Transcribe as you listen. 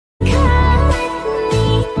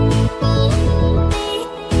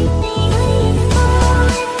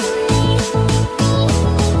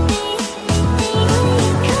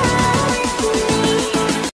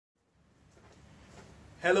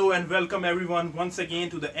welcome everyone once again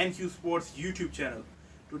to the Enqueue Sports YouTube channel.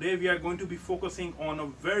 Today we are going to be focusing on a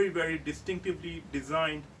very distinctively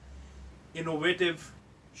designed, innovative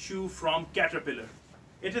shoe from Caterpillar.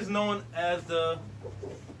 It is known as the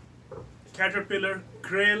Caterpillar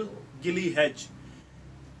Crail Gilly hedge.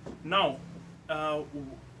 Now,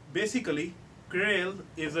 basically, crail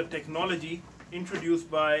is a technology introduced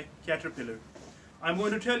by Caterpillar. I'm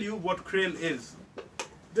going to tell you what crail is.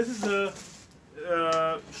 This is a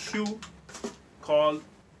shoe called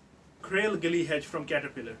Crail Gilly hedge from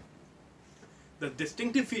Caterpillar. The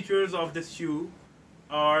distinctive features of this shoe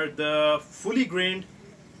are the fully grained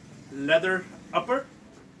leather upper,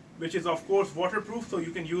 which is of course waterproof, so you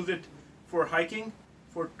can use it for hiking,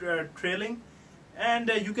 for trailing, and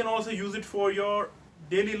you can also use it for your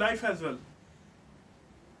daily life as well.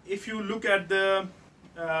 If you look at the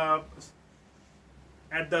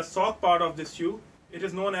sock part of this shoe, it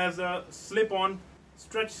is known as a slip-on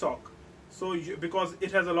stretch sock. So because it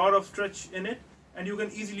has a lot of stretch in it, and you can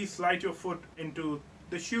easily slide your foot into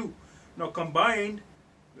the shoe. Now combined,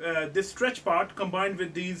 this stretch part combined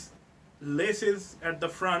with these laces at the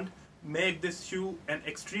front make this shoe an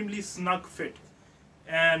extremely snug fit,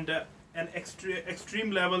 and an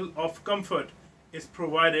extreme level of comfort is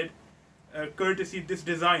provided courtesy this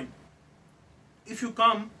design. If you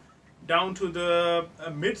come down to the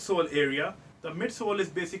midsole area, the midsole is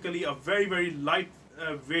basically a very light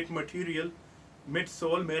weight material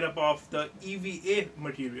midsole made up of the EVA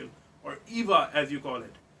material, or EVA as you call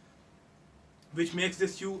it, which makes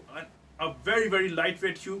this shoe a very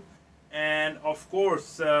lightweight shoe, and of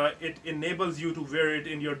course it enables you to wear it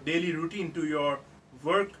in your daily routine, to your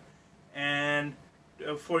work, and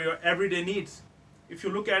for your everyday needs. If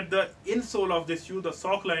you look at the insole of this shoe, the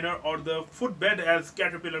sock liner, or the footbed as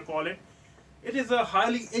Caterpillar call it, it is a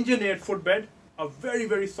highly engineered footbed, a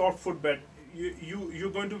very soft footbed.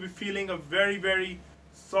 You're going to be feeling a very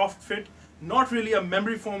soft fit, not really a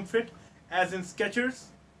memory foam fit as in Skechers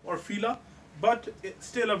or Fila, but it's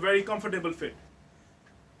still a very comfortable fit.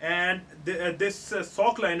 And this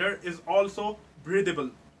sock liner is also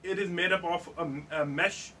breathable. It is made up of a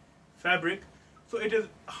mesh fabric, so it is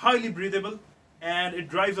highly breathable, and it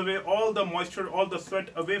drives away all the moisture, all the sweat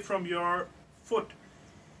away from your foot.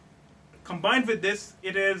 Combined with this,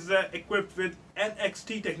 it is equipped with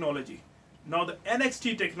NXT technology. Now the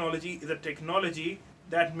NXT technology is a technology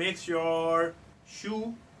that makes your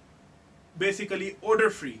shoe basically odor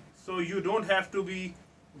free. So you don't have to be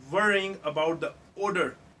worrying about the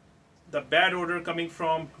odor, the bad odor coming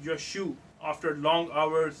from your shoe after long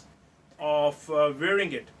hours of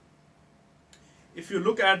wearing it. If you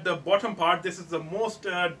look at the bottom part, this is the most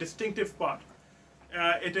distinctive part.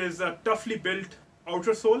 It is a toughly built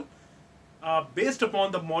outer sole based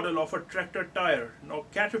upon the model of a tractor tire. Now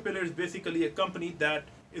Caterpillar is basically a company that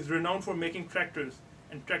is renowned for making tractors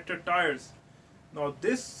and tractor tires. Now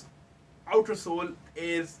this outer sole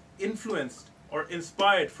is influenced or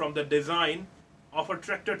inspired from the design of a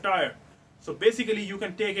tractor tire. So basically you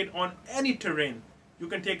can take it on any terrain. You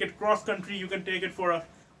can take it cross country, you can take it for a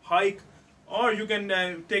hike, or you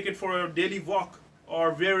can take it for a daily walk,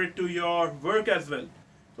 or wear it to your work as well.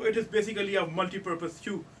 So it is basically a multi-purpose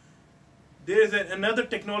shoe. There is another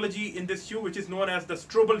technology in this shoe which is known as the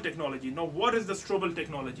Strobel technology. Now what is the Strobel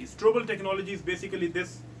technology? Strobel technology is basically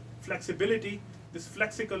this flexibility, this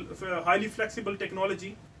highly flexible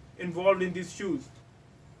technology involved in these shoes.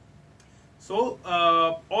 So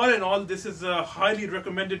all in all, this is a highly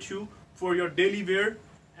recommended shoe for your daily wear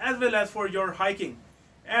as well as for your hiking.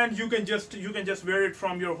 And you can just wear it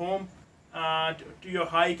from your home to your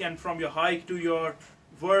hike, and from your hike to your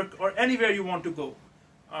work, or anywhere you want to go.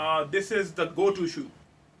 This is the go-to shoe.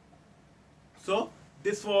 So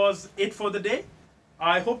this was it for the day.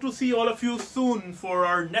 I hope to see all of you soon for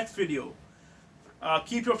our next video.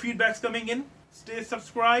 Keep your feedbacks coming in. Stay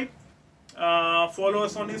subscribed. Follow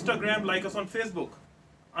us on Instagram. Like us on Facebook.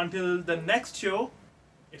 Until the next show,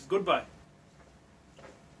 it's goodbye.